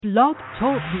Blog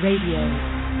Talk Radio.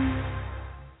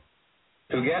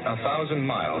 To get 1,000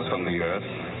 miles from the Earth,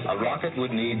 a rocket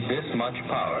would need this much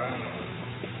power.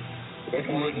 It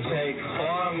would take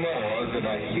far more than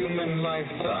a human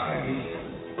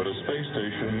lifetime. But a space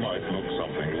station might look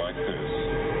something like this.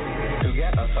 To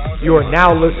get 1,000 You are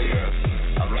now miles listening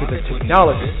from the Earth, to the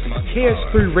Technologist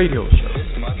KS3 radio show.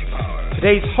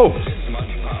 Today's host,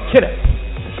 Kenneth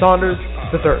Saunders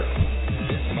III.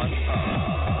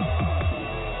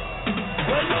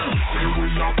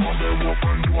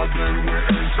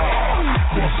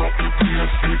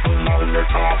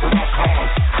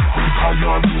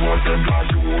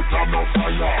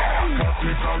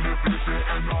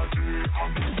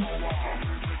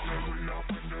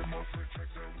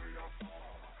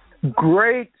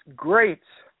 Great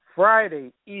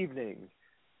Friday evening.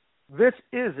 This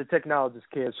is the Technologist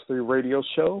KS3 radio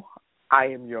show. I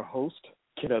am your host,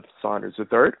 Kenneth Saunders III.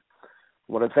 I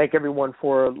want to thank everyone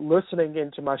for listening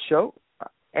into my show.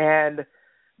 And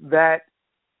that,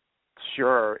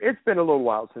 sure, it's been a little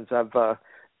while since I've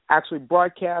actually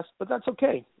broadcast, but that's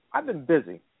okay. I've been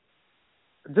busy.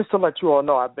 Just to let you all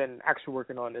know, I've been actually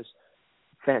working on this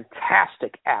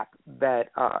fantastic app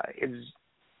that is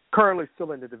currently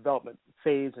still in the development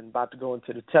phase and about to go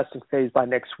into the testing phase by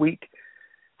next week.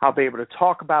 I'll be able to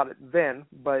talk about it then,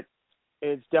 but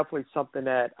it's definitely something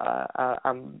that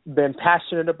I've been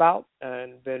passionate about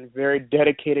and been very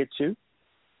dedicated to.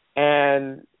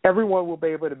 And everyone will be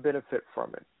able to benefit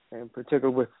from it. And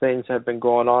particularly with things that have been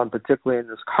going on, particularly in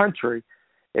this country,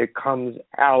 it comes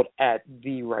out at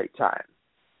the right time.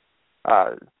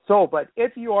 But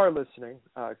if you are listening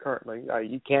currently,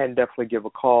 you can definitely give a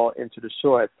call into the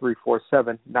show at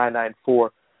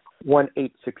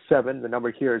 347-994-1867. The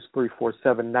number here is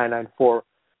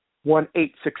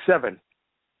 347-994-1867.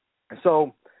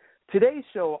 So today's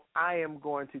show, I am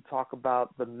going to talk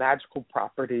about the magical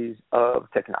properties of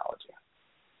technology.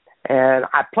 And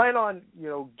I plan on,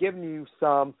 giving you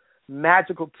some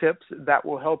magical tips that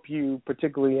will help you,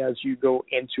 particularly as you go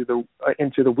into the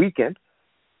weekend.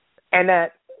 And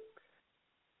that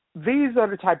these are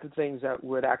the type of things that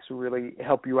would actually really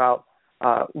help you out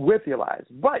with your lives.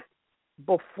 But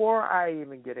before I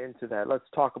even get into that, let's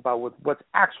talk about what's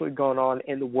actually going on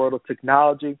in the world of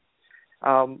technology.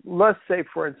 Let's say,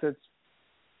 for instance,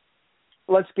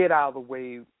 let's get out of the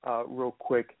way real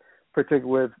quick,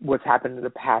 particularly with what's happened in the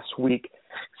past week.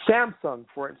 Samsung,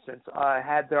 for instance,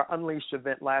 had their Unleashed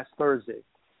event last Thursday,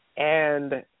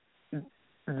 and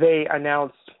they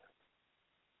announced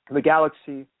the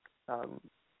Galaxy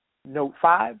Note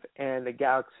 5 and the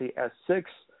Galaxy S6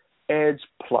 Edge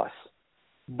Plus.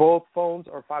 Both phones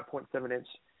are 5.7-inch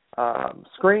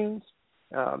screens.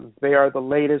 They are the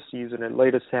latest, using the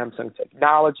latest Samsung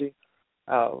technology.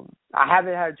 I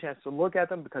haven't had a chance to look at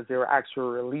them because they were actually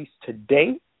released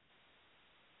today.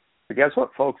 But guess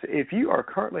what, folks? If you are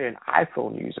currently an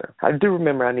iPhone user, I do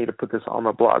remember I need to put this on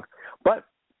my blog, but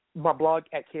my blog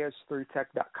at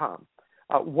KS3tech.com.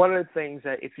 One of the things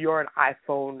that if you're an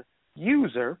iPhone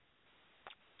user,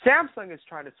 Samsung is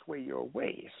trying to sway your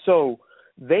way. So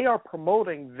they are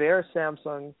promoting their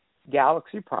Samsung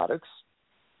Galaxy products.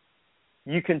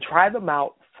 You can try them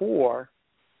out for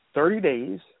 30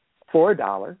 days for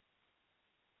 $1.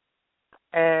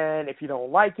 And if you don't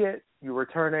like it, you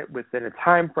return it within a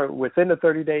time frame, within the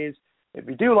 30 days. If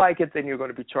you do like it, then you're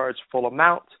going to be charged full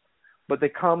amount. But they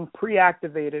come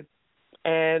pre-activated,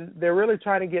 and they're really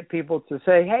trying to get people to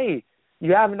say, hey,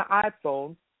 you have an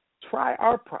iPhone, try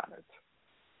our product.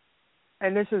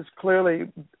 And this is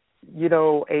clearly,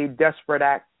 a desperate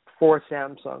act for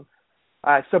Samsung,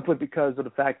 simply because of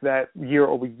the fact that year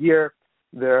over year,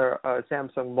 their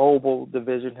Samsung Mobile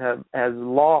division has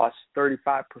lost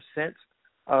 35%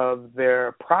 of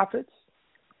their profits.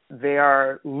 They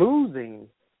are losing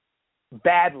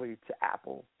badly to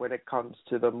Apple when it comes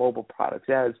to the mobile products,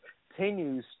 as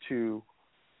continues to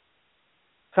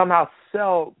somehow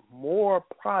sell more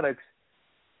products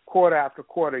quarter after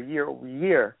quarter, year over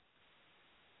year.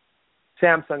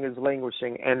 Samsung is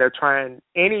languishing, and they're trying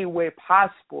any way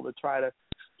possible to try to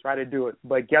do it.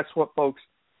 But guess what, folks?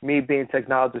 Me being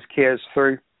Technologist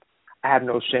KS3, I have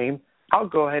no shame. I'll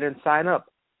go ahead and sign up.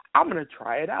 I'm going to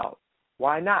try it out.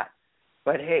 Why not?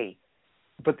 But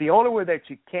the only way that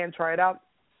you can try it out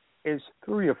is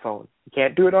through your phone. You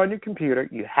can't do it on your computer.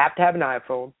 You have to have an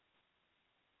iPhone.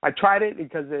 I tried it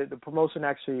because the promotion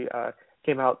actually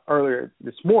came out earlier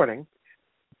this morning,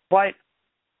 but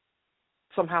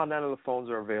somehow none of the phones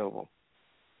are available.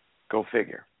 Go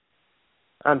figure.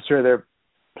 I'm sure there are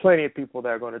plenty of people that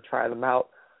are going to try them out.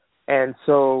 And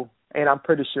I'm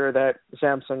pretty sure that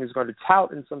Samsung is going to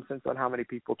tout in some sense on how many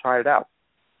people try it out.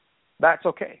 That's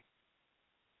okay.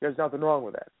 There's nothing wrong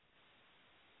with that.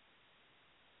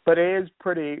 But it is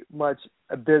pretty much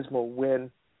abysmal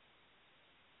when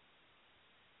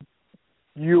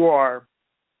you are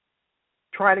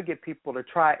trying to get people to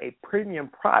try a premium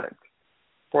product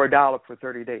for $1 for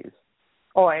 30 days.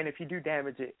 Oh, and if you do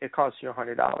damage it, it costs you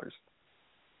 $100.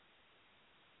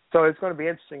 So it's going to be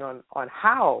interesting on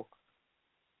how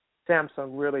Samsung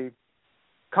really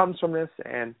comes from this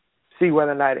and see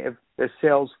whether or not if their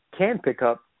sales can pick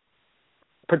up,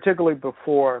 particularly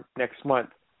before next month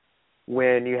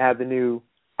when you have the new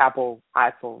Apple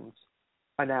iPhones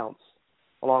announced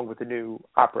along with the new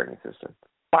operating system.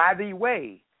 By the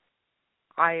way,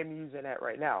 I am using that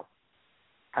right now.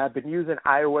 I've been using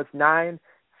iOS 9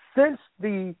 since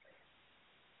the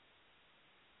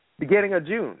beginning of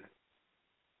June.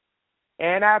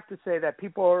 And I have to say that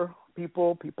people,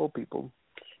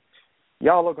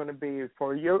 y'all are going to be,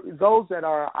 for those that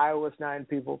are iOS 9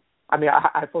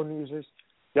 iPhone users,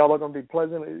 y'all are going to be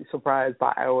pleasantly surprised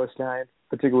by iOS 9,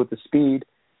 particularly with the speed,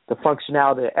 the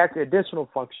functionality, the additional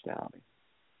functionality.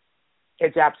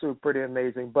 It's absolutely pretty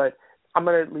amazing, but I'm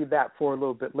going to leave that for a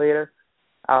little bit later.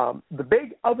 The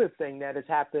big other thing that has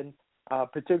happened,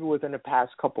 particularly within the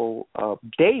past couple of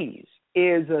days,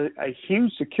 is a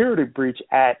huge security breach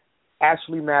at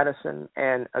Ashley Madison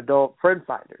and Adult Friend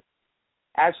Finder.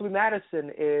 Ashley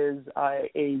Madison is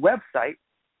a website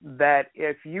that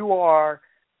if you are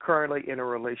currently in a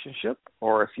relationship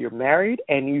or if you're married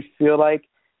and you feel like,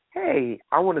 hey,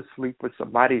 I want to sleep with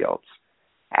somebody else,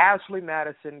 Ashley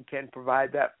Madison can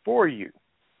provide that for you.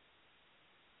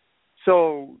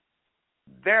 So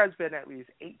there has been at least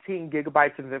 18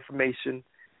 gigabytes of information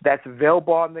that's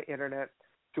available on the internet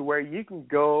to where you can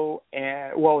go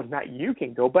and, well, not you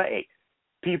can go, but hey,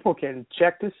 people can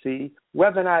check to see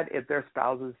whether or not if their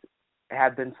spouses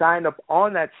have been signed up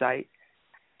on that site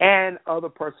and other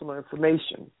personal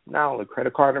information, not only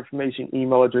credit card information,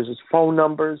 email addresses, phone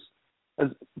numbers.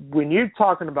 When you're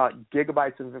talking about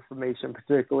gigabytes of information,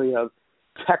 particularly of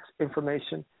text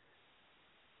information,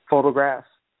 photographs,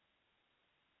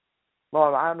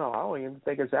 well, I don't know. I don't even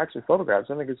think it's actually photographs.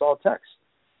 I think it's all text.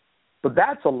 But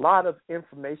that's a lot of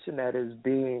information that is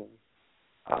being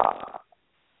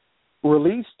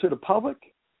released to the public.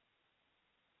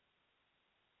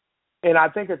 And I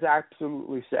think it's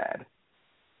absolutely sad.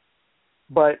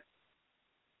 But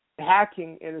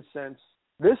hacking, in a sense,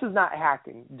 this is not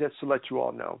hacking, just to let you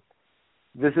all know.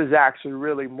 This is actually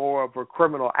really more of a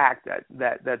criminal act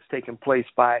that's taking place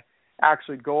by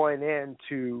actually going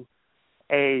into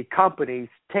a company,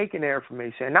 taking their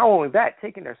information, and not only that,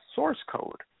 taking their source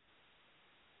code.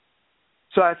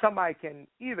 So that somebody can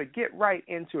either get right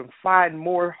into and find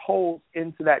more holes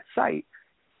into that site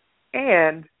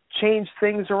and change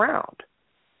things around,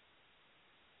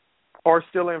 or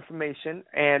steal information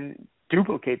and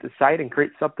duplicate the site and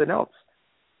create something else.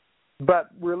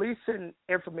 But releasing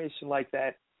information like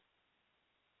that,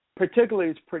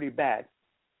 particularly, is pretty bad.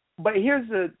 But here's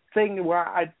the thing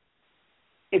where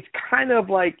it's kind of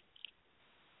like,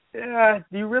 do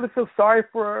you really feel sorry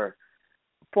for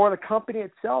the company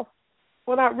itself?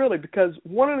 Well, not really, because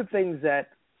one of the things that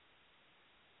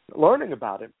learning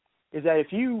about it is that if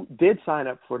you did sign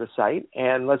up for the site,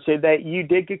 and let's say that you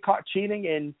did get caught cheating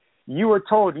and you were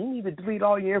told you need to delete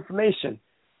all your information,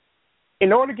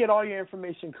 in order to get all your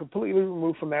information completely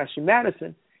removed from Ashley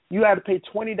Madison, you had to pay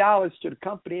 $20 to the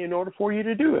company in order for you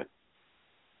to do it.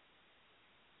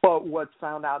 But what's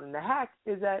found out in the hack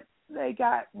is that they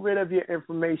got rid of your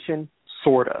information,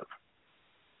 sort of.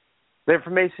 The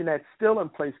information that's still in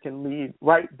place can lead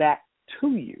right back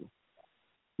to you,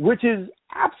 which is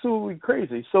absolutely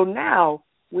crazy. So now,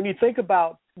 when you think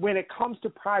about when it comes to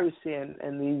privacy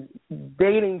and these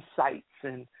dating sites,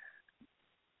 and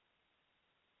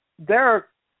there are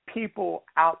people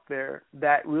out there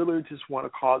that really just want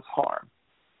to cause harm.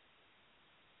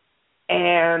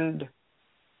 And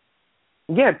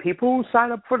again, people who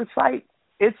sign up for the site,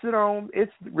 it's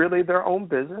really their own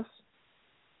business.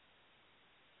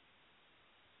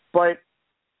 But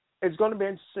it's going to be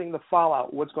interesting to follow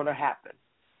out what's going to happen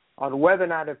on whether or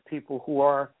not if people who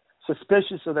are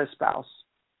suspicious of their spouse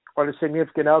or their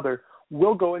significant other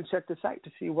will go and check the site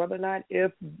to see whether or not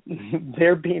if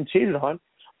they're being cheated on.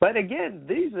 But again,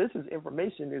 this is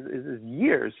information is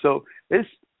years. So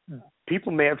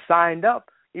people may have signed up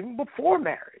even before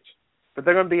marriage, but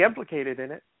they're going to be implicated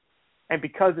in it. And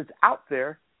because it's out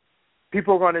there,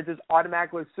 people are going to just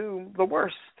automatically assume the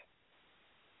worst.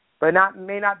 But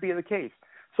may not be the case.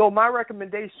 So my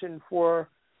recommendation for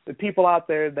the people out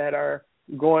there that are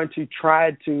going to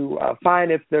try to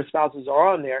find if their spouses are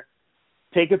on there,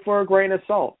 take it for a grain of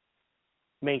salt.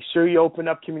 Make sure you open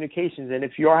up communications. And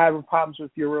if you are having problems with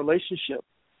your relationship,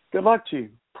 Good luck to you.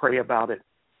 Pray about it.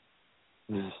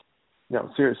 No,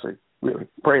 seriously, really,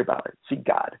 pray about it. Seek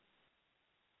God.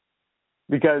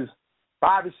 Because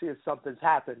obviously if something's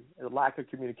happened, a lack of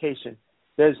communication,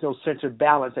 there's no sense of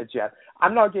balance that you have.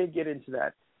 I'm not going to get into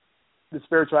that, the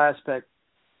spiritual aspect.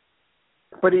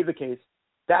 But either case,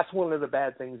 that's one of the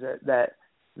bad things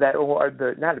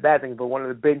not a bad thing, but one of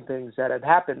the big things that have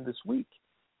happened this week.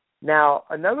 Now,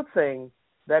 another thing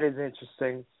that is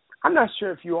interesting, I'm not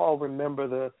sure if you all remember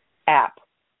the app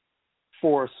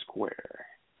Foursquare.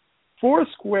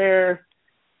 Foursquare,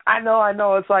 I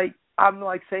know, it's like, I'm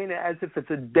like saying it as if it's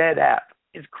a dead app.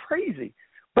 It's crazy,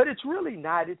 but it's really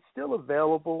not. It's still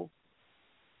available.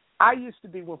 I used to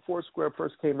be, when Foursquare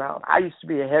first came out, I used to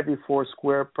be a heavy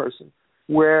Foursquare person,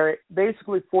 where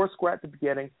basically Foursquare at the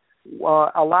beginning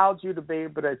allowed you to be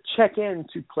able to check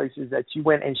into places that you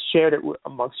went and shared it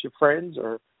amongst your friends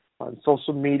or on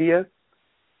social media.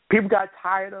 People got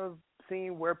tired of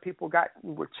seeing where people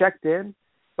were checked in,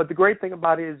 but the great thing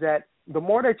about it is that the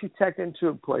more that you checked into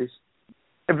a place,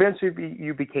 eventually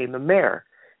you became the mayor.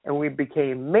 And when you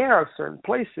became mayor of certain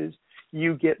places,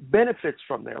 you get benefits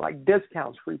from there, like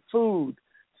discounts, free food,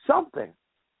 something.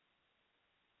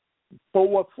 But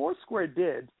what Foursquare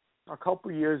did a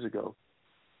couple years ago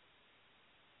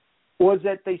was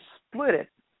that they split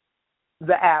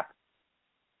the app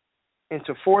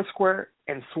into Foursquare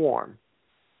and Swarm.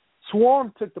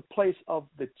 Swarm took the place of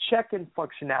the check-in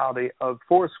functionality of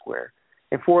Foursquare,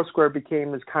 and Foursquare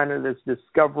became this kind of this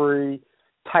discovery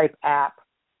type app,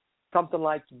 something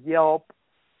like Yelp.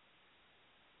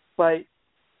 But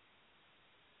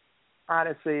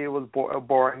honestly, it was a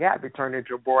boring app. It turned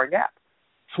into a boring app.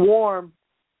 Swarm,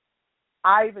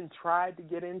 I even tried to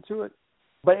get into it,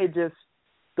 but it just,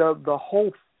 the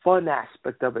whole fun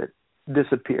aspect of it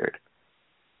disappeared.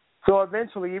 So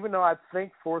eventually, even though I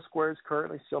think Foursquare is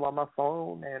currently still on my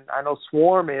phone, and I know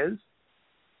Swarm is,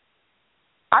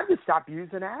 I just stopped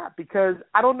using the app because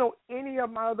I don't know any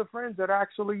of my other friends that are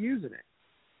actually using it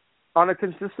on a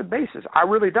consistent basis. I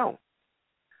really don't.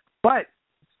 But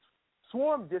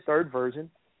Swarm just third version,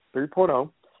 3.0,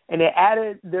 and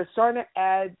they're starting to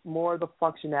add more of the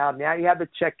functionality. Now you have the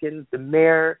check-ins,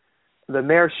 the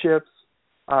mayorships,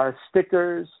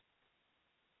 stickers,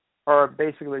 or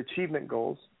basically achievement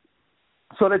goals.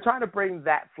 So they're trying to bring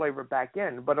that flavor back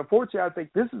in. But unfortunately, I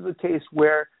think this is a case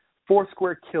where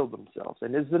Foursquare killed themselves.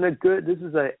 And this is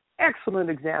an excellent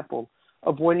example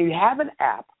of when you have an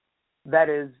app that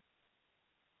is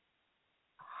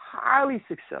highly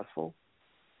successful,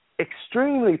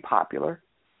 extremely popular,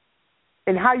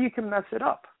 and how you can mess it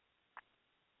up.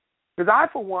 Because I,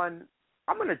 for one,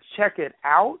 I'm going to check it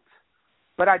out,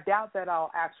 but I doubt that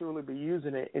I'll actually be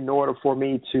using it in order for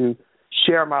me to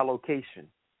share my location.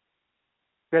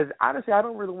 Because honestly, I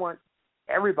don't really want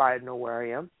everybody to know where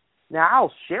I am. Now,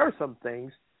 I'll share some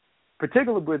things,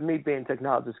 particularly with me being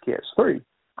Technologist KS3.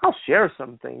 I'll share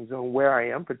some things on where I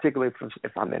am, particularly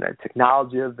if I'm in a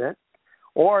technology event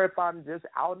or if I'm just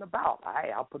out and about.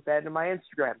 I'll put that in my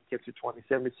Instagram,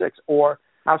 KS32076, or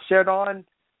I'll share it on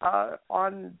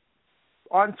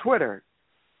Twitter,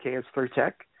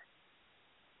 KS3Tech.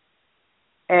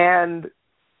 And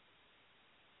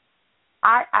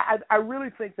I really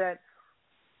think that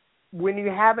when you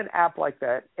have an app like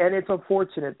that, and it's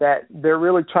unfortunate that they're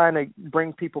really trying to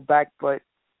bring people back, but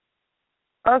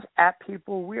us app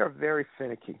people, we are very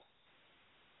finicky.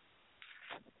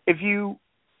 If you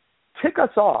tick us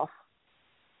off,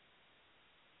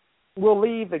 we'll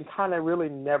leave and kind of really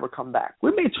never come back.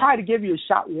 We may try to give you a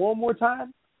shot one more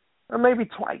time, or maybe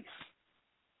twice.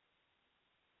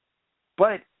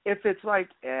 But if it's like,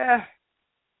 I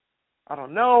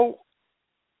don't know,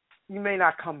 you may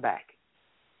not come back.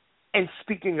 And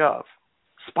speaking of,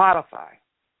 Spotify.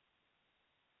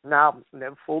 Now,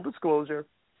 full disclosure,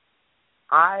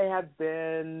 I have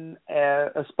been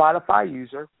a Spotify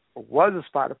user, or was a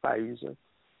Spotify user,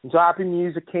 until Apple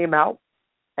Music came out.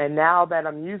 And now that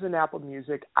I'm using Apple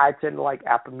Music, I tend to like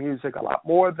Apple Music a lot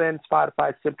more than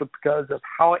Spotify, simply because of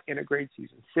how it integrates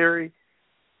using Siri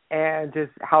and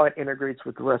just how it integrates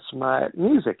with the rest of my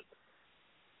music.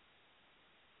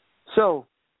 So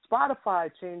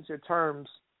Spotify changed their terms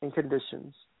and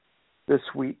conditions this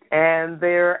week, and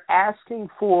they're asking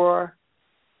for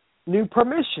new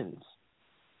permissions,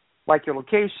 like your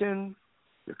location,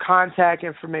 your contact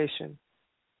information,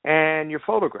 and your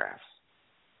photographs.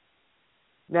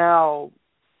 Now,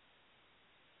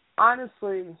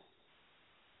 honestly,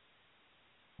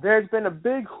 there's been a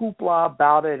big hoopla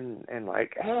about it, and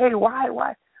like, hey, why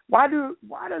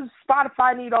does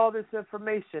Spotify need all this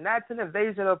information? That's an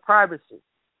invasion of privacy.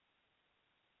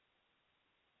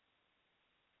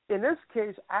 In this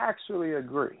case, I actually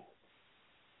agree.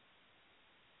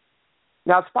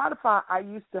 Now, Spotify, I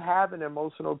used to have an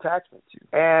emotional attachment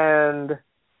to, and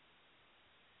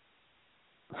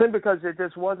simply because there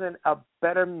just wasn't a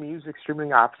better music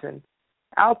streaming option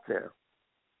out there.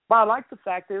 But I like the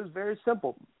fact that it was very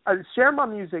simple. Share my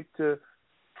music to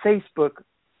Facebook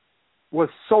was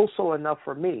social enough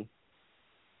for me.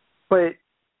 But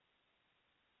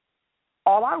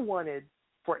all I wanted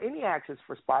for any access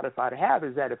for Spotify to have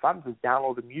is that if I'm just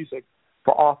downloading music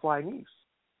for offline use.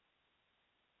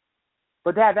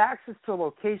 But to have access to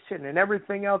location and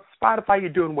everything else, Spotify, you're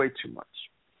doing way too much.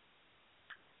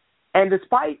 And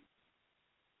despite,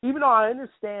 even though I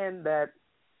understand that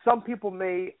some people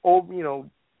may,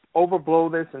 overblow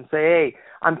this and say, hey,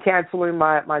 I'm canceling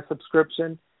my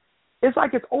subscription, it's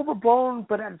like it's overblown,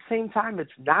 but at the same time, it's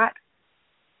not.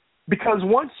 Because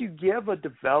once you give a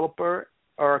developer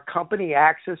or a company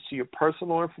access to your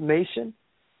personal information,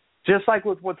 just like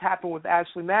with what's happened with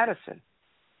Ashley Madison,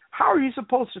 how are you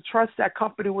supposed to trust that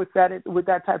company with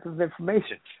that type of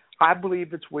information? I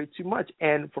believe it's way too much.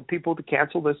 And for people to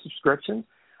cancel their subscriptions,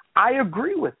 I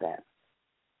agree with that.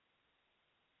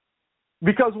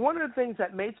 Because one of the things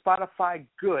that made Spotify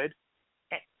good,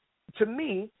 to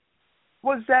me,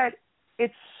 was that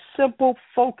it's simple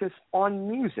focus on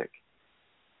music.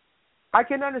 I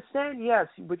can understand, yes,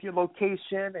 with your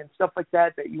location and stuff like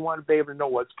that you want to be able to know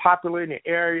what's popular in your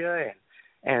area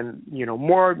and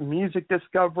more music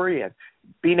discovery and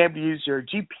being able to use your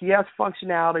GPS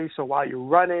functionality so while you're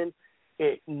running,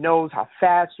 it knows how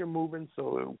fast you're moving,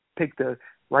 so it'll pick the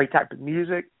right type of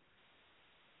music.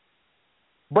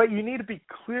 But you need to be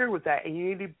clear with that, and you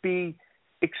need to be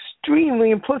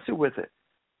extremely implicit with it.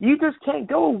 You just can't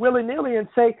go willy-nilly and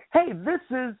say, hey,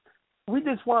 we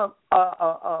just want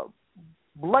a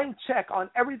blank check on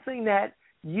everything that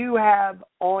you have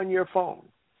on your phone.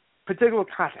 Particular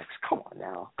context. Come on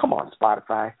now. Come on,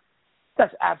 Spotify.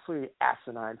 That's absolutely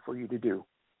asinine for you to do.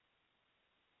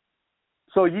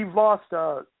 So you've lost,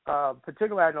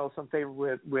 particularly I know, some favor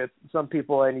with some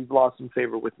people, and you've lost some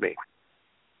favor with me.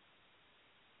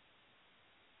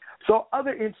 So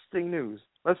other interesting news.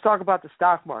 Let's talk about the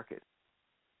stock market.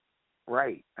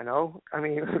 Right. I know. I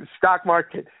mean, stock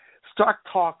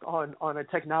talk on a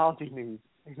technology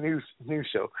news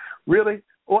show. Really?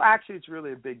 Well, actually, it's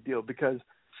really a big deal because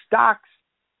stocks,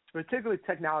 particularly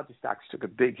technology stocks, took a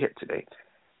big hit today.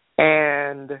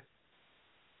 And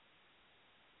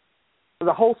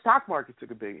the whole stock market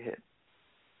took a big hit.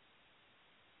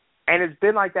 And it's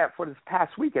been like that for this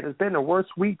past week. It has been the worst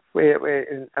week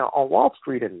on Wall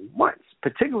Street in months,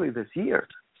 particularly this year.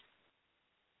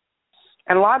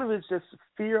 And a lot of it's just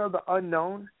fear of the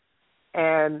unknown,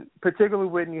 and particularly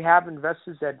when you have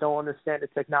investors that don't understand the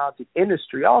technology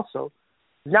industry also,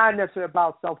 it's not necessarily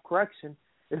about self-correction.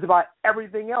 It's about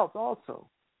everything else also.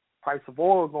 Price of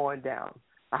oil going down.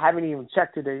 I haven't even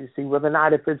checked today to see whether or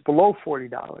not if it's below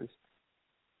 $40.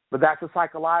 But that's a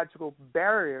psychological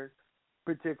barrier,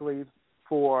 particularly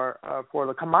for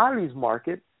the commodities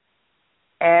market.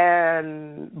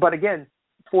 But again,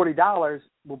 $40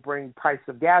 will bring price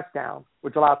of gas down,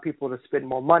 which allows people to spend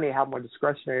more money, have more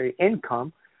discretionary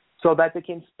income, so that they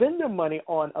can spend their money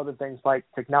on other things like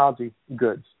technology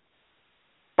goods.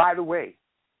 By the way,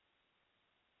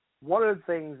 one of the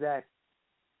things that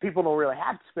people don't really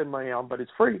have to spend money on, but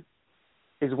it's free,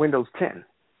 is Windows 10.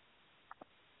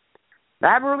 Now,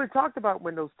 I haven't really talked about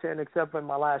Windows 10 except in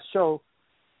my last show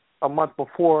a month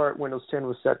before Windows 10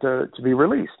 was set to be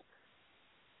released.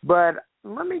 But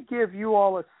let me give you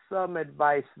all some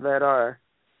advice that are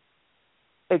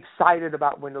excited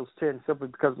about Windows 10 simply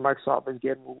because Microsoft is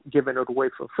giving it away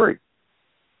for free.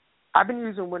 I've been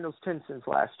using Windows 10 since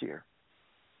last year.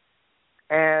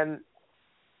 And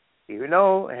even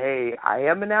though, hey, I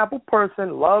am an Apple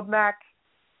person, love Mac,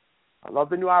 I love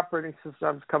the new operating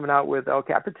systems coming out with El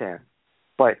Capitan,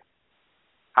 but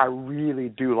I really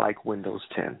do like Windows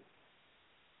 10.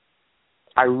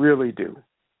 I really do.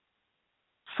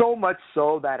 So much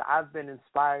so that I've been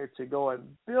inspired to go and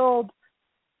build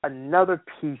another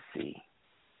PC.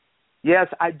 Yes,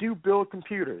 I do build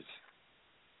computers.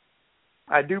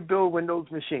 I do build Windows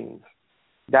machines.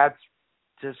 That's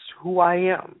just who I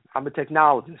am. I'm a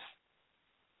technologist.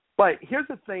 But here's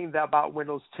the thing about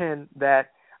Windows 10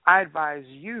 that I advise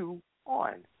you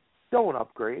on. Don't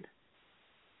upgrade.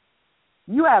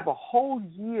 You have a whole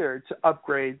year to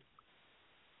upgrade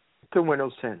to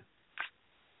Windows 10.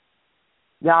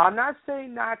 Now, I'm not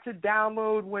saying not to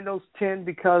download Windows 10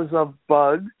 because of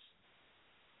bugs,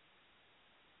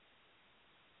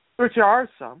 which there are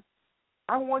some.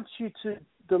 I want you to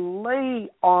delay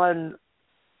on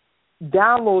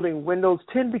downloading Windows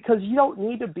 10 because you don't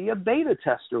need to be a beta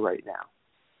tester right now.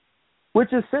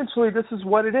 which essentially this is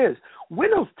what it is.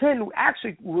 Windows 10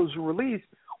 actually was released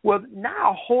with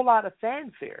not a whole lot of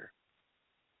fanfare.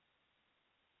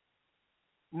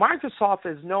 Microsoft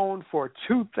is known for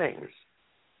two things.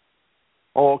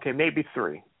 Oh, okay, maybe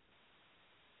three.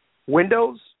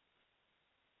 Windows,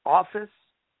 Office,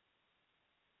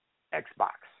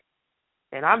 Xbox.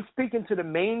 And I'm speaking to the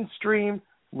mainstream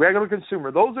regular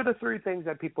consumer. Those are the three things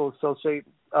that people associate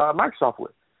Microsoft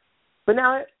with. But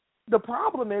now the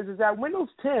problem is that Windows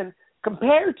 10,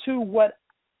 compared to what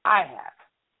I have,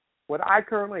 what I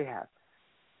currently have,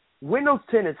 Windows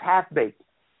 10 is half-baked.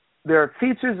 There are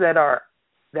features that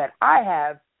I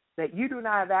have that you do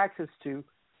not have access to,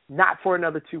 not for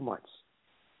another 2 months.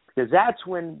 Because that's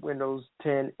when Windows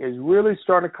 10 is really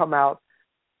starting to come out.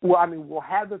 Well, I mean, we'll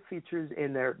have the features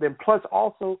in there. Then plus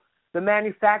also the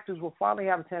manufacturers will finally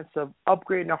have a chance of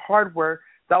upgrading the hardware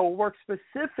that will work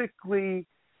specifically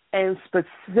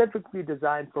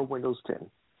designed for Windows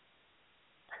 10.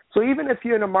 So even if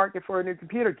you're in the market for a new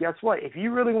computer, guess what? If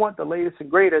you really want the latest and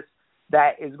greatest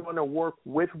that is going to work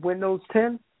with Windows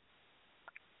 10,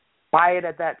 buy it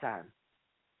at that time.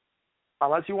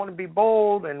 Unless you want to be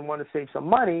bold and want to save some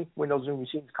money when those new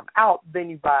machines come out, then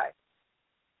you buy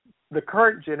the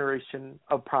current generation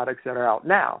of products that are out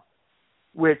now,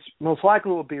 which most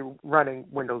likely will be running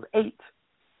Windows 8,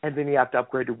 and then you have to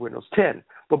upgrade to Windows 10.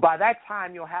 But by that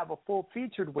time, you'll have a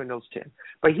full-featured Windows 10.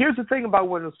 But here's the thing about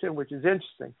Windows 10, which is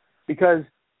interesting, because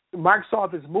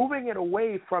Microsoft is moving it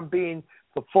away from being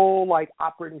the full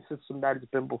operating system that it's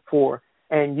been before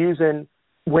and using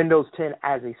Windows 10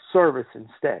 as a service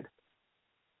instead.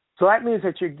 So that means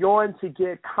that you're going to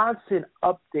get constant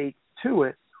updates to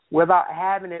it without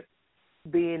having it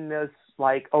being this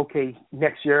okay,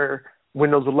 next year,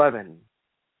 Windows 11.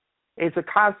 It's a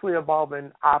constantly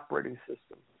evolving operating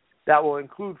system that will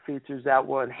include features that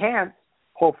will enhance,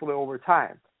 hopefully, over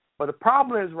time. But the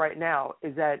problem is right now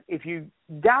is that if you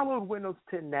download Windows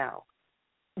 10 now,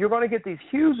 you're going to get these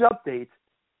huge updates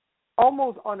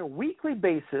almost on a weekly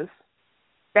basis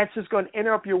that's just going to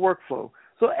interrupt your workflow.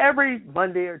 So every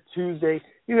Monday or Tuesday,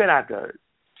 you're going to have to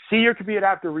see your computer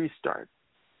have to restart.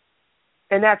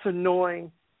 And that's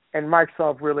annoying, and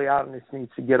Microsoft really out on this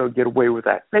needs to get away with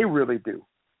that. They really do.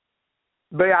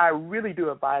 But I really do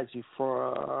advise you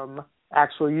from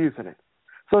actually using it.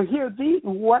 So here,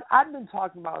 what I've been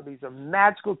talking about, these are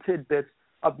magical tidbits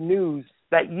of news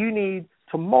that you need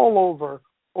to mull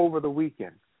over the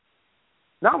weekend.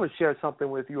 Now I'm going to share something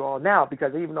with you all now,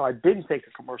 because even though I didn't take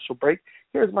a commercial break,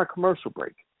 here's my commercial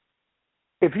break.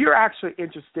 If you're actually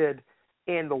interested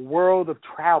in the world of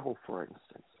travel, for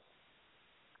instance,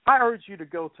 I urge you to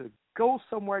go to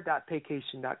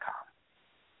gosomewhere.paycation.com.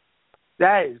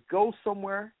 That is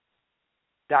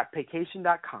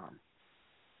gosomewhere.paycation.com.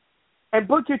 And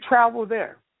book your travel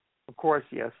there. Of course,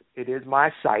 yes, it is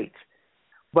my site.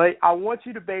 But I want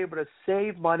you to be able to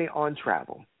save money on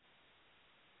travel.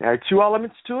 There are two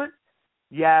elements to it.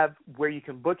 You have where you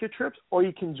can book your trips, or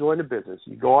you can join a business.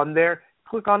 You go on there,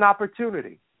 click on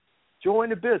opportunity,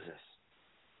 join a business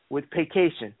with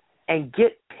Paycation, and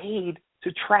get paid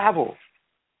to travel.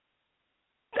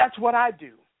 That's what I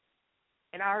do.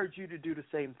 And I urge you to do the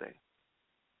same thing.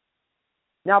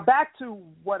 Now back to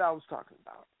what I was talking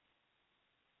about.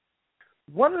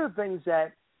 One of the things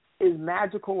that is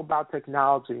magical about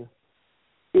technology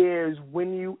is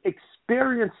when you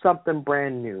experience something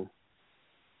brand new,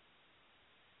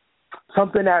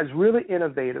 something that is really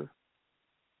innovative,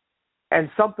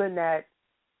 and something that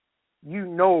you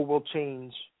know will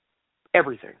change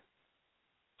everything.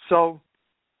 So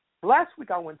last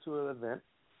week I went to an event,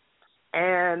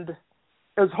 and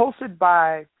it was hosted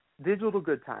by Digital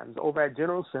Good Times over at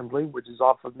General Assembly, which is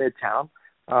off of Midtown,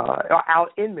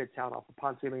 out in Midtown off of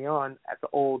Ponce de Leon at the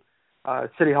old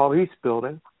City Hall East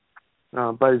building.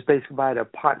 But it's basically by the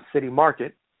Ponce City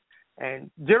Market.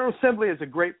 And General Assembly is a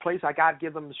great place. I got to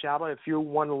give them a shout out. If you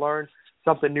want to learn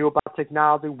something new about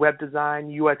technology, web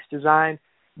design, UX design,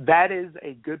 that is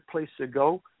a good place to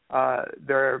go.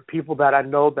 There are people that I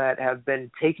know that have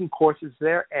been taking courses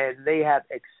there, and they have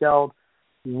excelled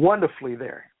wonderfully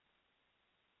there.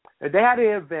 They had an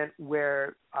event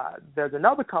where there's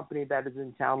another company that is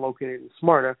in town located in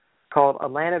Smyrna called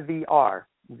Atlanta VR,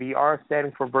 VR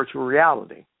standing for virtual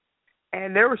reality.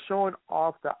 And they were showing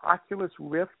off the Oculus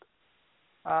Rift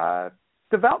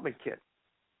development kit.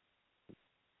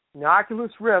 Now,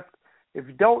 Oculus Rift, if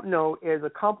you don't know, is a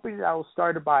company that was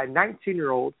started by a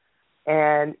 19-year-old,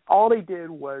 and all they did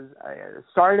was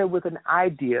started with an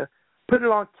idea, put it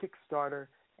on Kickstarter,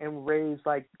 and raised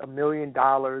like $1 million,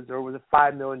 or was it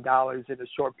 $5 million in a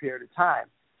short period of time.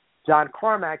 John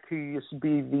Carmack, who was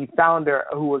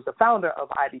the founder of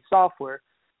ID Software,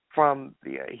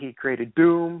 he created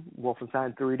Doom,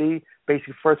 Wolfenstein 3D,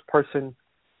 basically first-person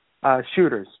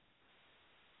shooters.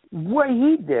 What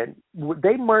he did,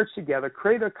 they merged together,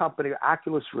 created a company,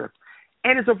 Oculus Rift,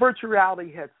 and it's a virtual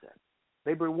reality headset.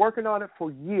 They've been working on it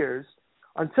for years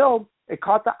until it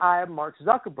caught the eye of Mark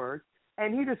Zuckerberg,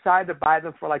 and he decided to buy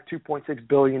them for like $2.6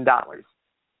 billion.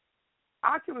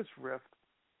 Oculus Rift,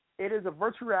 it is a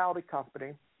virtual reality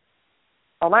company.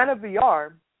 Atlanta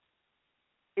VR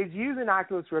is using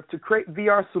Oculus Rift to create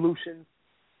VR solutions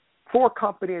for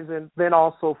companies and then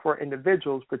also for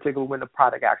individuals, particularly when the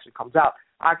product actually comes out.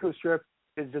 Oculus Rift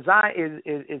is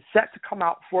set to come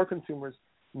out for consumers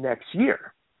next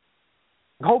year,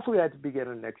 hopefully at the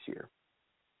beginning of next year.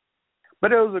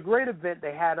 But it was a great event.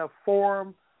 They had a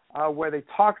forum where they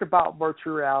talked about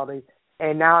virtual reality,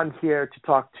 and now I'm here to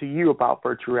talk to you about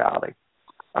virtual reality.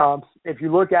 If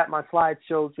you look at my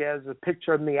slideshows, there's a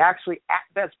picture of me actually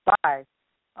at Best Buy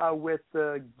with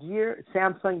the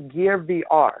Samsung Gear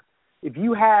VR. If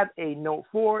you have a Note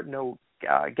 4, Note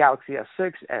Galaxy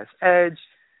S6, S Edge,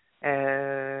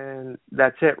 and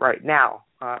that's it right now.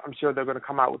 I'm sure they're going to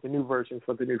come out with a new version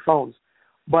for the new phones.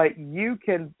 But you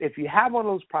can, if you have one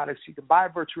of those products, you can buy a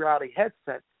virtual reality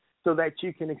headset so that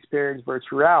you can experience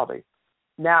virtual reality.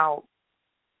 Now,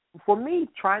 for me,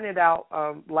 trying it out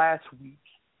last week,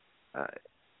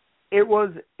 it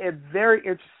was a very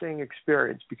interesting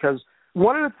experience because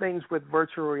one of the things with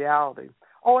virtual reality,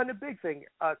 and the big thing,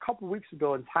 a couple of weeks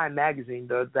ago in Time Magazine,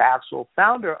 the actual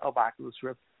founder of Oculus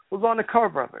Rift was on the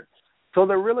cover of it. So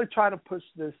they're really trying to push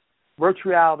this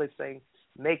virtual reality thing,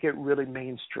 make it really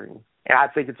mainstream. And I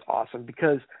think it's awesome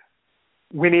because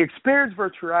when you experience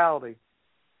virtual reality,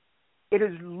 it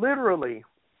is literally,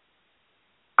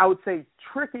 I would say,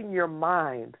 tricking your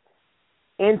mind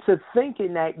into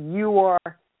thinking that you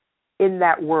are in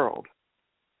that world.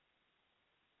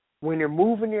 When you're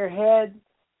moving your head,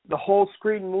 the whole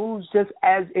screen moves just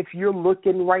as if you're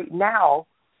looking right now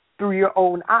through your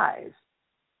own eyes.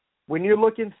 When you're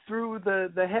looking through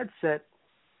the headset,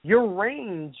 your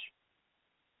range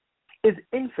is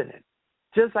infinite,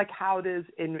 just like how it is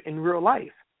in real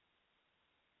life.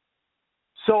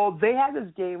 So they had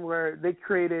this game where they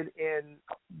created in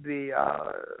the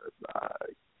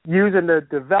using the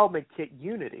development kit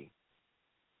Unity.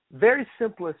 Very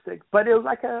simplistic, but it was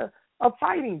like a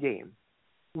fighting game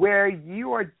where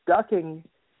you are ducking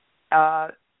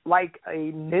like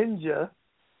a ninja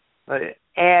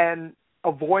and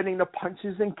avoiding the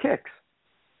punches and kicks.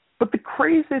 But the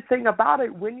crazy thing about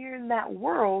it, when you're in that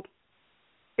world,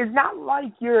 is not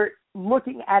like you're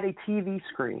looking at a TV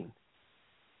screen.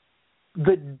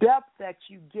 The depth that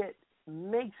you get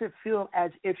makes it feel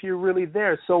as if you're really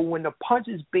there. So when the punch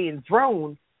is being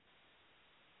thrown,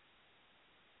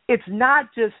 it's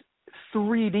not just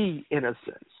 3D in a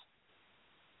sense.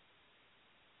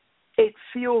 It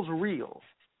feels real.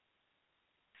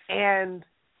 And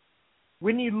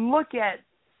when you look at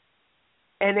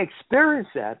and experience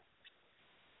that,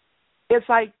 it's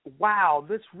like, wow,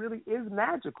 this really is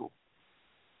magical.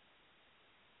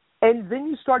 And then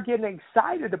you start getting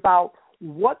excited about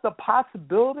what the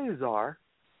possibilities are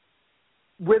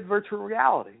with virtual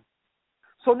reality.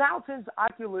 So now, since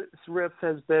Oculus Rift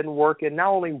has been working not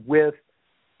only with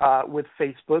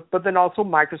Facebook, but then also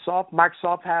Microsoft.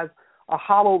 Microsoft has a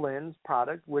HoloLens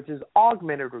product, which is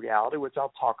augmented reality, which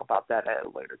I'll talk about that at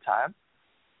a later time.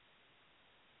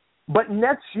 But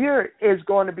next year is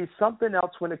going to be something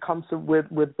else when it comes to with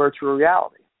virtual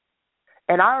reality.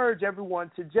 And I urge everyone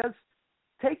to just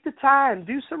take the time,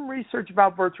 do some research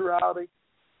about virtual reality.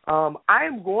 I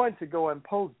am going to go and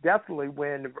post definitely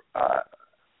when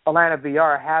Atlanta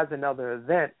VR has another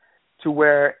event to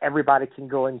where everybody can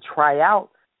go and try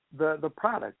out the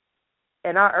product.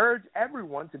 And I urge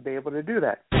everyone to be able to do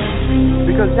that.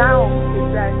 Because now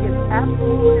it's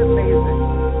absolutely amazing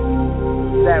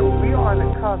that we are on the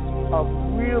cusp of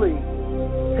really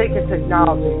taking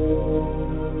technology.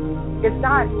 It's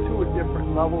not to a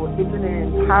different level. It's in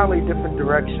an entirely different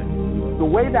direction. The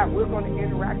way that we're going to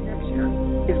interact next year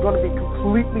is going to be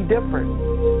completely different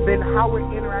than how we're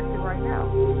interacting right now.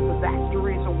 So that's the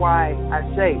reason why I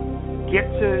say get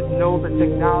to know the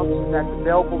technology that's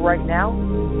available right now,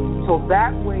 so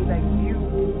that way that you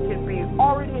can be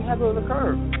already ahead of the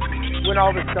curve when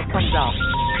all this stuff comes out.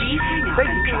 Thank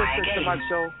you for listening to my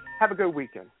show. Have a good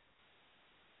weekend.